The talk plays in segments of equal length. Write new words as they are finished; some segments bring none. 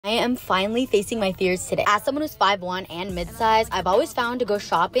I am finally facing my fears today. As someone who's 5'1" and mid-size, I've always found to go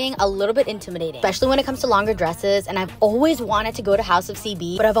shopping a little bit intimidating, especially when it comes to longer dresses, and I've always wanted to go to House of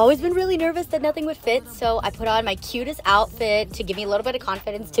CB, but I've always been really nervous that nothing would fit, so I put on my cutest outfit to give me a little bit of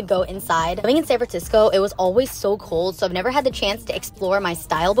confidence to go inside. Living in San Francisco, it was always so cold, so I've never had the chance to explore my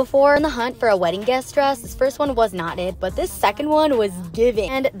style before. In the hunt for a wedding guest dress, this first one was not it, but this second one was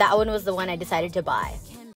giving, and that one was the one I decided to buy.